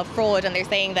of fraud, and they're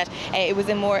saying that it was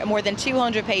a more than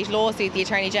 200-page lawsuit. The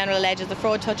Attorney General alleges the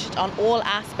fraud touched on all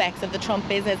aspects of the Trump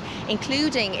business,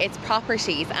 including its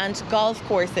properties and golf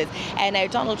courses. Now,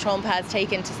 Donald Trump has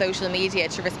taken to social media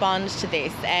to respond to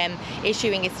this,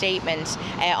 issuing a statement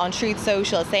on Truth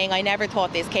Social saying, "I never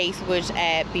thought this case would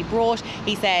be brought."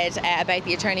 He said about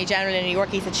the Attorney General in New York,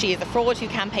 he said she is a fraud who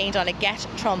campaigned on a Get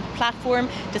Trump platform,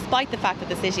 despite the fact that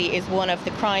the city is one of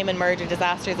the crime and murder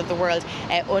disasters of the world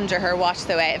under her watch.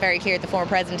 So very clear the former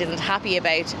president isn't happy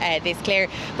about this, Claire.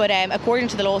 But according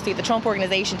to the lawsuit, the Trump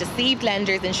Organization deceived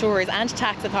lenders, insurers and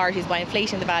tax authorities by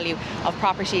inflating the value of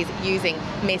properties using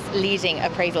misleading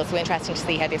appraisals. So interesting to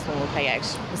see how this one will play out.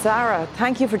 Zara,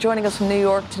 thank you for joining us from New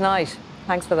York tonight.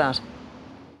 Thanks for that.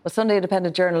 Well, Sunday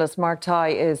Independent journalist Mark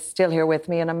Tighe is still here with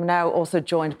me, and I'm now also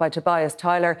joined by Tobias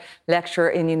Tyler, lecturer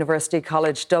in University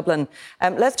College Dublin.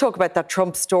 Let's talk about that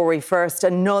Trump story first.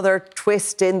 Another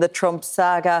twist in the Trump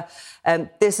saga.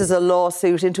 This is a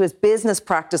lawsuit into his business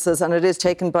practices, and it is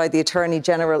taken by the Attorney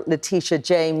General, Letitia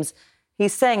James.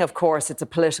 He's saying, of course, it's a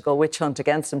political witch hunt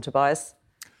against him, Tobias.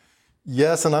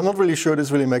 Yes, and I'm not really sure this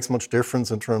really makes much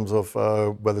difference in terms of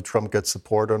whether Trump gets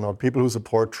support or not. People who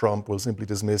support Trump will simply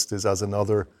dismiss this as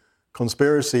another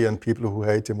conspiracy, and people who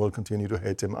hate him will continue to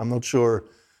hate him. I'm not sure,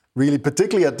 really,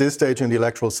 particularly at this stage in the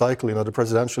electoral cycle. The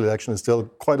presidential election is still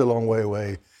quite a long way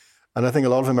away. And I think a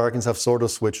lot of Americans have sort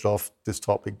of switched off this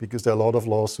topic because there are a lot of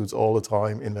lawsuits all the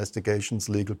time, investigations,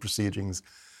 legal proceedings.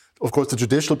 Of course, the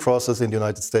judicial process in the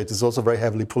United States is also very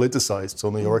heavily politicized. So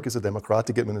New York is a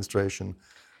Democratic administration.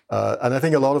 And I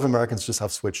think a lot of Americans just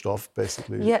have switched off,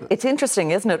 basically. Yeah, it's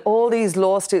interesting, isn't it? All these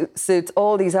lawsuits,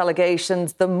 all these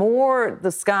allegations, the more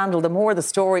the scandal, the more the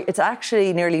story, it's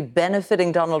actually nearly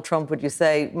benefiting Donald Trump, would you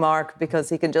say, Mark, because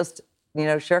he can just,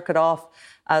 shirk it off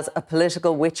as a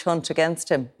political witch hunt against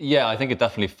him. Yeah, I think it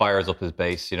definitely fires up his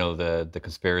base, the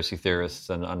conspiracy theorists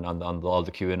and all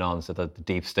the QAnons that the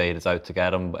deep state is out to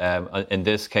get him. In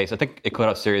this case, I think it could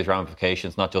have serious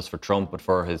ramifications, not just for Trump, but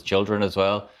for his children as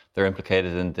well. They're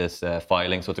implicated in this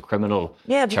filing, so it's a criminal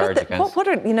charge against. What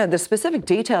are the specific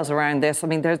details around this? I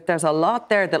mean, there's a lot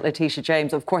there that Letitia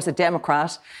James, of course, a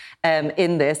Democrat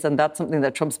in this, and that's something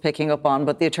that Trump's picking up on.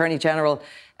 But the Attorney General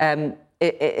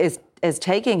is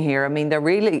taking here. I mean,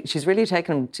 she's really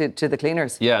taken him to the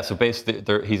cleaners. Yeah, so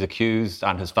basically, he's accused,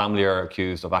 and his family are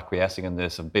accused of acquiescing in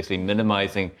this, of basically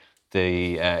minimising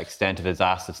the extent of his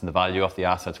assets and the value of the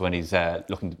assets when he's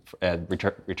making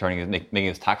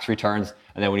his tax returns,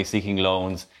 and then when he's seeking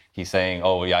loans, he's saying,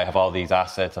 "Oh, yeah, I have all these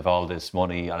assets, I have all this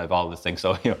money, and I have all this thing."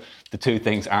 So the two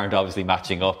things aren't obviously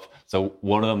matching up. So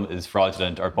one of them is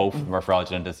fraudulent, or both of them are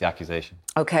fraudulent, is the accusation.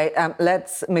 OK,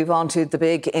 let's move on to the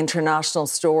big international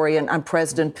story and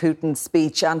President Putin's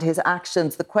speech and his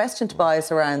actions. The question,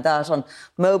 Tobias, around that, on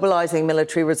mobilising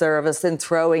military reservists and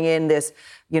throwing in this,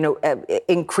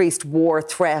 increased war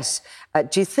threat.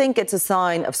 Do you think it's a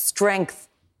sign of strength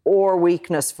or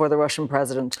weakness for the Russian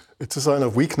president? It's a sign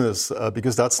of weakness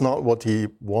because that's not what he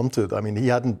wanted. I mean, he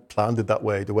hadn't planned it that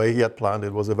way. The way he had planned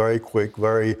it was a very quick,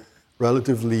 very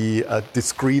relatively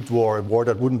discreet war, a war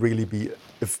that wouldn't really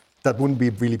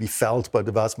be felt by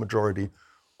the vast majority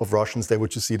of Russians. They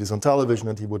would just see this on television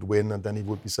and he would win, and then he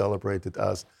would be celebrated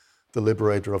as the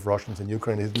liberator of Russians in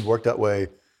Ukraine. It didn't work that way.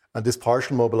 And this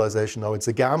partial mobilization, now it's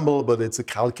a gamble, but it's a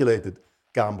calculated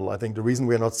gamble. I think the reason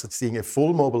we're not seeing a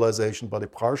full mobilization, but a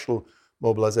partial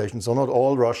mobilization, so not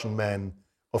all Russian men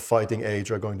of fighting age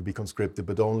are going to be conscripted,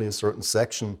 but only a certain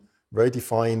section, very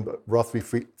defined, roughly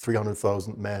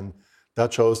 300,000 men.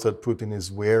 That shows that Putin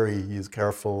is wary, he is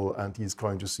careful, and he's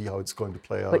going to see how it's going to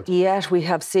play out. But yet we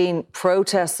have seen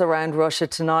protests around Russia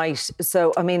tonight.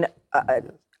 So, I mean,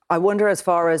 I wonder, as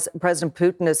far as President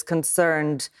Putin is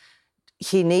concerned,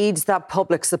 he needs that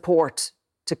public support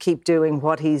to keep doing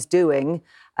what he's doing.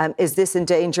 Is this in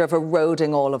danger of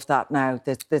eroding all of that now,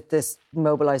 this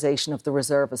mobilisation of the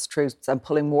reservist troops and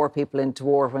pulling more people into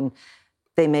war when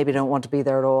they maybe don't want to be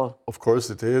there at all? Of course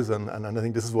it is, and I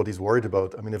think this is what he's worried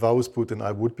about. I mean, if I was Putin,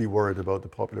 I would be worried about the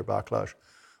popular backlash.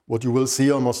 What you will see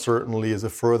almost certainly is a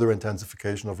further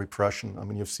intensification of repression. I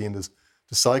mean, you've seen this.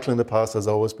 The cycle in the past has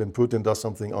always been Putin does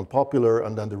something unpopular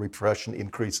and then the repression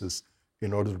increases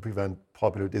in order to prevent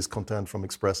popular discontent from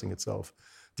expressing itself.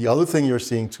 The other thing you're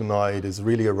seeing tonight is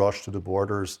really a rush to the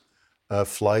borders.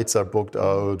 Flights are booked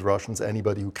out. Russians,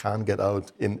 anybody who can get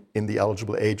out in the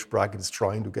eligible age bracket is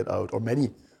trying to get out, or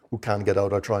many who can get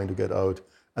out are trying to get out.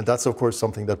 And that's, of course,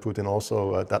 something that Putin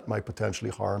also, that might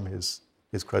potentially harm his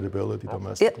credibility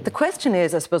domestically. Yeah, the question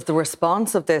is, I suppose, the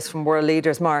response of this from world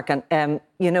leaders, Mark, and,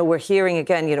 we're hearing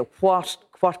again,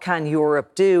 what can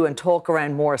Europe do, and talk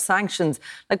around more sanctions.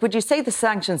 Like, would you say the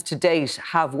sanctions to date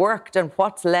have worked, and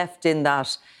what's left in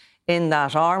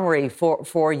that armoury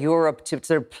for Europe to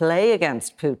sort of play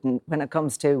against Putin when it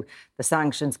comes to the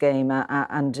sanctions game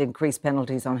and increased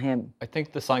penalties on him? I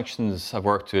think the sanctions have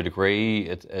worked to a degree.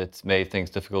 It's made things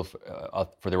difficult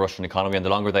for the Russian economy, and the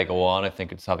longer they go on, I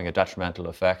think it's having a detrimental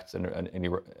effect and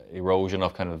an erosion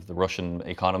of kind of the Russian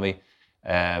economy.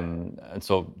 And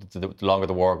so the longer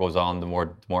the war goes on, the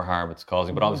more harm it's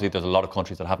causing. But obviously there's a lot of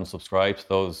countries that haven't subscribed to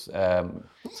those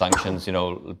sanctions,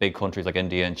 big countries like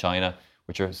India and China,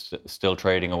 which are still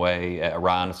trading away.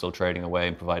 Iran is still trading away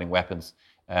and providing weapons.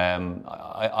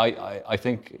 I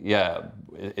think,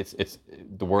 it's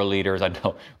the world leaders. I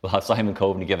know we'll have Simon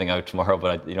Coveney giving out tomorrow,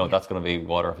 but that's going to be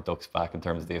water off a duck's back in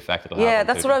terms of the effect it'll have. Yeah,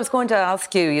 that's what I was going to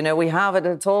ask you. We have it.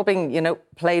 It's all being,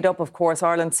 played up, of course,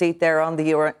 Ireland's seat there on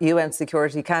the UN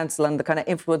Security Council and the kind of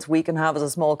influence we can have as a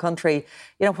small country.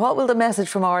 What will the message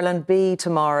from Ireland be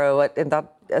tomorrow in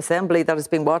that assembly that is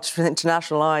being watched with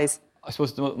international eyes? I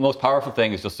suppose the most powerful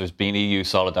thing is just there's been EU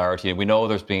solidarity. We know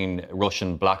there's been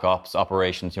Russian black ops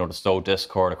operations, to sow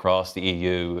discord across the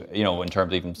EU, in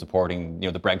terms of even supporting,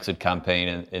 the Brexit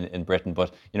campaign in Britain.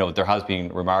 But, there has been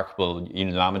remarkable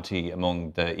unanimity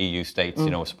among the EU states,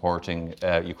 supporting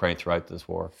Ukraine throughout this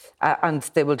war. And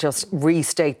they will just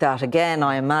restate that again,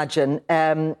 I imagine.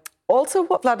 Also,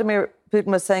 what Vladimir Putin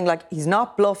was saying, he's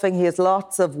not bluffing, he has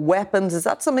lots of weapons. Is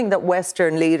that something that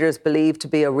Western leaders believe to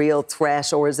be a real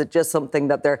threat, or is it just something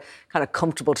that they're kind of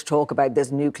comfortable to talk about,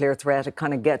 this nuclear threat? It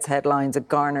kind of gets headlines, it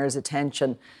garners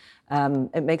attention.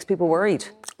 It makes people worried.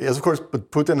 Yes, of course,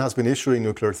 but Putin has been issuing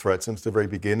nuclear threats since the very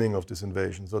beginning of this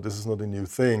invasion, so this is not a new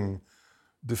thing.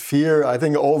 The fear, I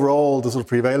think overall, the sort of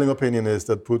prevailing opinion is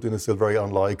that Putin is still very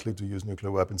unlikely to use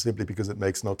nuclear weapons simply because it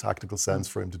makes no tactical sense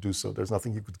for him to do so. There's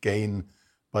nothing he could gain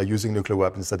by using nuclear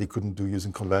weapons that he couldn't do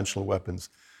using conventional weapons.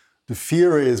 The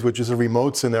fear is, which is a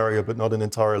remote scenario but not an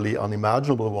entirely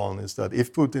unimaginable one, is that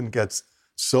if Putin gets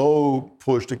so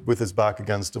pushed with his back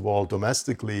against the wall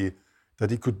domestically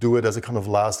that he could do it as a kind of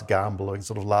last gamble, or a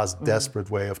sort of last desperate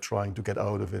way of trying to get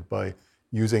out of it by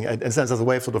using, in a sense, as a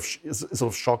way of sort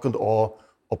of shock and awe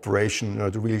operation,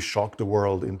 to really shock the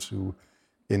world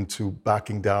into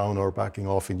backing down or backing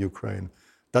off in Ukraine.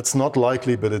 That's not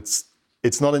likely, but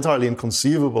it's not entirely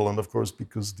inconceivable. And of course,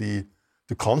 because the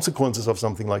consequences of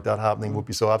something like that happening would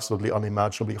be so absolutely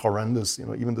unimaginably horrendous,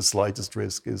 even the slightest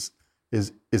risk is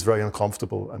very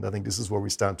uncomfortable. And I think this is where we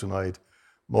stand tonight.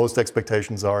 Most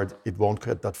expectations are it won't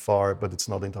get that far, but it's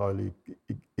not entirely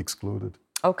excluded.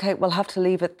 OK, we'll have to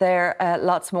leave it there.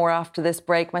 Lots more after this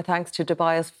break. My thanks to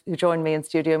Tobias, who joined me in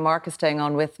studio. Mark is staying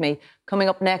on with me. Coming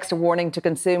up next, a warning to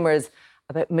consumers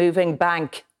about moving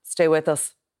bank. Stay with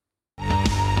us.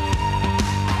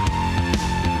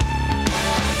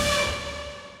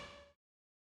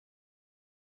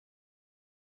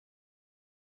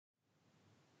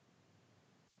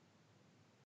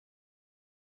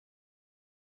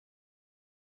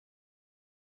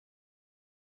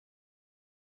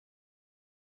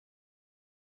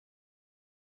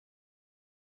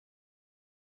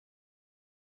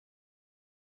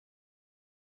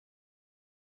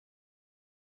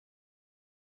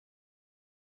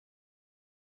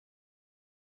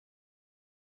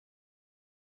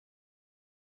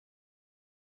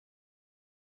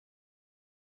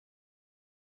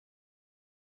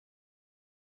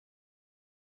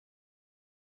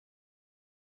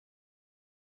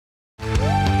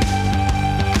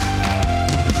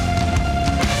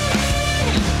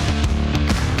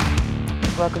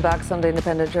 Welcome back. Sunday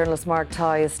Independent journalist Mark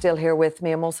Tighe is still here with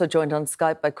me. I'm also joined on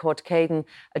Skype by Cut Caden,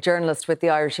 a journalist with the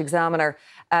Irish Examiner.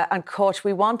 And Cut,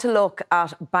 we want to look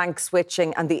at bank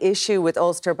switching and the issue with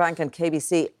Ulster Bank and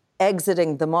KBC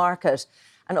exiting the market.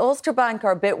 And Ulster Bank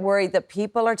are a bit worried that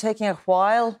people are taking a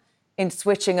while in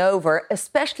switching over,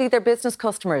 especially their business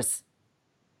customers.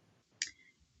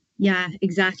 Yeah,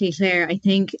 exactly, Claire. I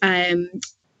think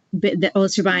the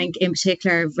Ulster Bank in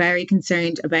particular are very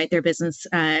concerned about their business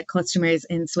customers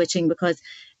in switching because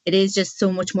it is just so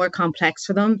much more complex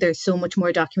for them. There's so much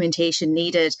more documentation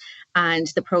needed and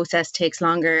the process takes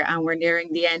longer, and we're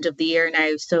nearing the end of the year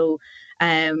now. So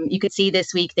you could see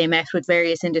this week they met with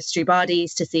various industry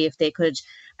bodies to see if they could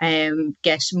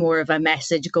get more of a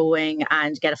message going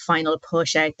and get a final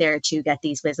push out there to get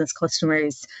these business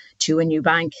customers to a new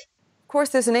bank. Of course,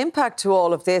 there's an impact to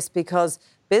all of this because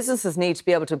businesses need to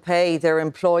be able to pay their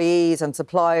employees and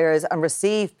suppliers and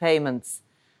receive payments.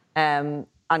 And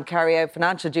and carry out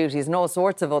financial duties and all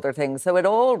sorts of other things. So it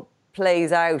all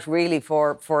plays out really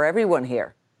for everyone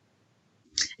here.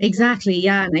 Exactly,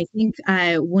 yeah. And I think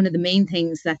one of the main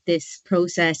things that this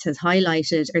process has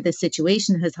highlighted, or this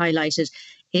situation has highlighted,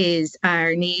 is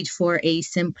our need for a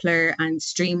simpler and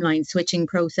streamlined switching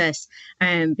process,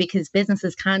 because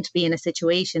businesses can't be in a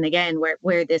situation, again,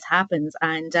 where this happens.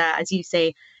 And as you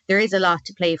say, there is a lot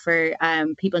to play for.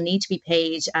 People need to be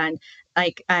paid. And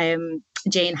like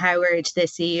Jane Howard, the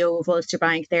CEO of Ulster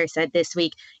Bank, there said this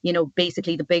week,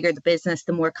 basically the bigger the business,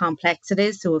 the more complex it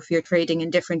is. So if you're trading in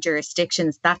different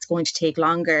jurisdictions, that's going to take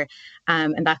longer,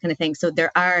 and that kind of thing. So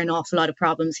there are an awful lot of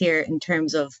problems here in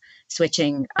terms of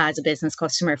switching as a business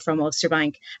customer from Ulster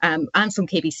Bank, and from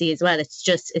KBC as well. It's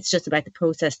just about the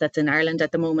process that's in Ireland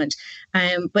at the moment.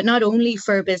 But not only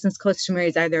for business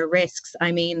customers are there risks.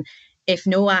 I mean, if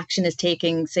no action is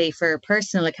taken, say for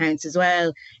personal accounts as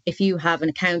well, if you have an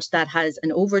account that has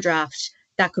an overdraft,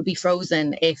 that could be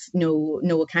frozen if no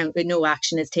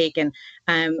action is taken.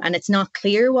 And it's not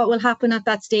clear what will happen at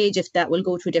that stage, if that will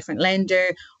go to a different lender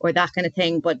or that kind of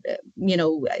thing. But,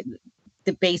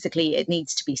 basically it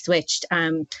needs to be switched.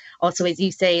 Also, as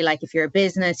you say, like if you're a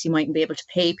business, you mightn't be able to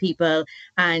pay people.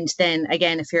 And then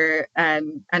again, if you're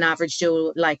an average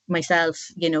Joe like myself,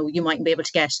 you mightn't be able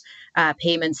to get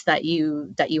payments that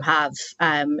you have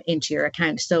into your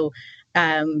account. So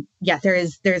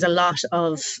there's a lot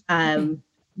of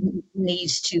need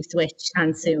to switch,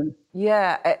 and soon.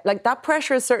 Yeah, like that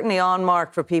pressure is certainly on,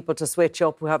 Mark, for people to switch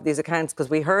up who have these accounts, because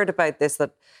we heard about this,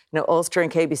 that Ulster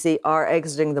and KBC are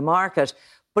exiting the market,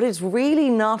 but it's really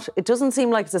not. It doesn't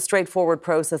seem like it's a straightforward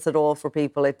process at all for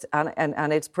people.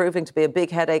 And it's proving to be a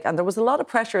big headache. And there was a lot of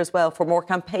pressure as well for more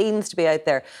campaigns to be out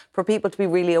there, for people to be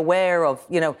really aware of,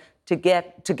 to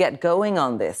get going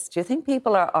on this. Do you think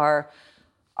people are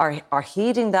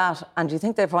heeding that, and do you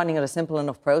think they're finding it a simple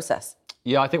enough process?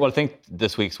 Yeah, I think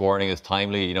this week's warning is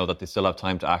timely, that they still have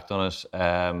time to act on it.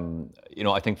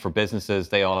 I think for businesses,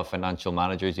 they all have financial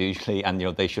managers usually, and,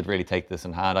 they should really take this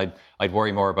in hand. I'd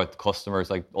worry more about the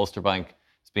customers. Like Ulster Bank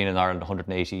has been in Ireland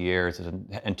 180 years. It's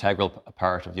an integral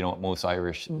part of, most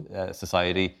Irish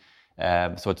society.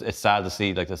 So it's sad to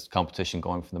see like this competition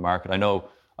going from the market. I know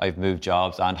I've moved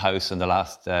jobs and house in the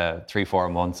last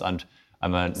 3-4 months, and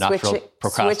I'm a natural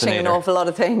procrastinator. Switching an awful lot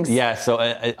of things. Yeah, so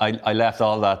I left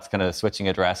all that kind of switching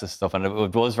addresses stuff, and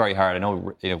it was very hard. I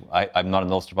know, I'm not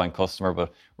an Ulster Bank customer,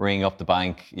 but ringing up the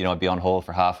bank, I'd be on hold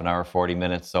for half an hour, 40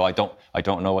 minutes. So I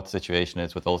don't know what the situation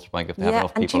is with Ulster Bank if they have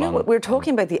enough people. And what we're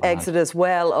talking about the exit as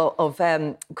well of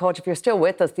Coach, if you're still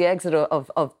with us, the exit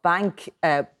of bank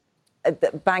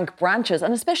branches,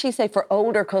 and especially say for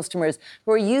older customers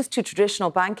who are used to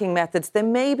traditional banking methods. They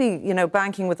may be,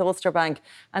 banking with Ulster Bank,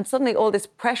 and suddenly all this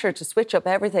pressure to switch up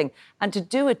everything and to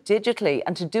do it digitally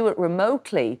and to do it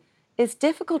remotely is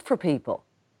difficult for people.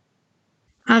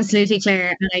 Absolutely,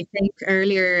 Claire. And I think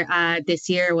earlier this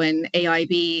year, when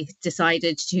AIB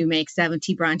decided to make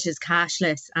 70 branches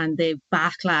cashless, and the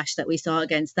backlash that we saw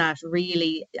against that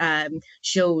really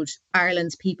showed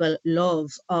Ireland's people love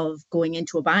of going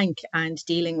into a bank and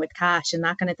dealing with cash and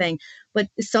that kind of thing. But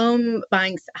some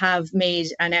banks have made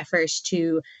an effort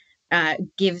to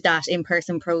give that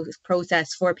in-person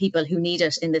process for people who need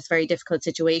it in this very difficult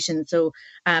situation. So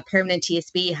Permanent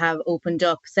TSB have opened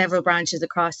up several branches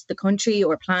across the country,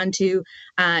 or plan to,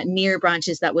 near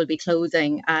branches that will be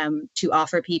closing, to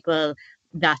offer people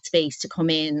that space to come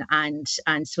in and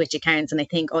switch accounts. And I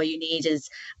think all you need is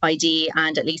ID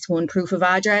and at least one proof of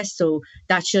address. So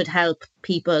that should help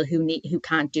people who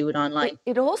can't do it online.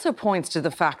 It also points to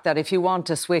the fact that if you want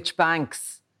to switch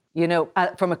banks,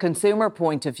 from a consumer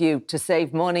point of view, to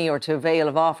save money or to avail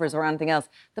of offers or anything else,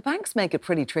 the banks make it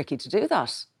pretty tricky to do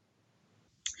that.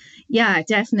 Yeah,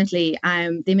 definitely.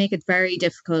 They make it very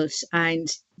difficult. And,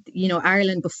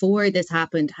 Ireland before this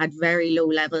happened had very low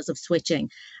levels of switching.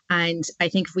 And I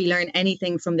think if we learn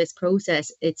anything from this process,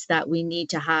 it's that we need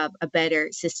to have a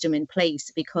better system in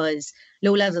place, because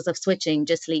low levels of switching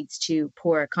just leads to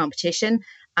poor competition.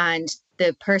 And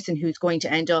the person who's going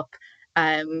to end up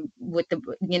with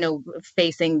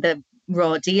facing the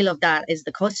raw deal of that is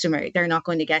the customer. They're not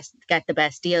going to get the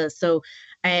best deals. So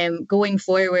going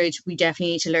forward, we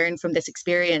definitely need to learn from this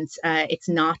experience. It's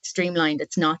not streamlined,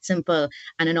 it's not simple,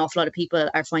 and an awful lot of people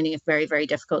are finding it very, very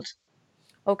difficult.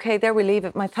 OK, there we leave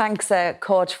it. My thanks,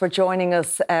 Coach, for joining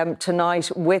us tonight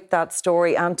with that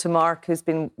story, and to Mark, who's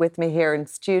been with me here in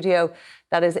studio.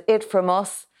 That is it from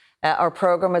us. Our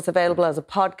programme is available as a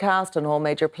podcast on all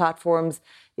major platforms.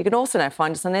 You can also now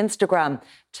find us on Instagram,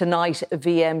 Tonight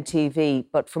VMTV.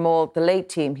 But from all the late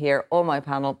team here, all my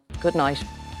panel, good night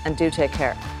and do take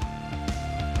care.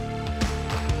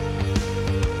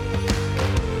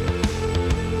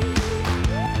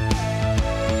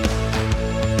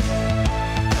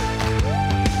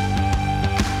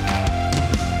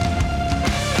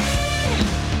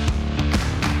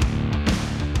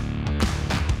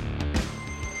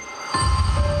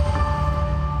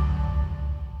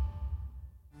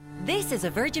 This is a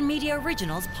Virgin Media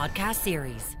Originals podcast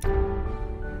series.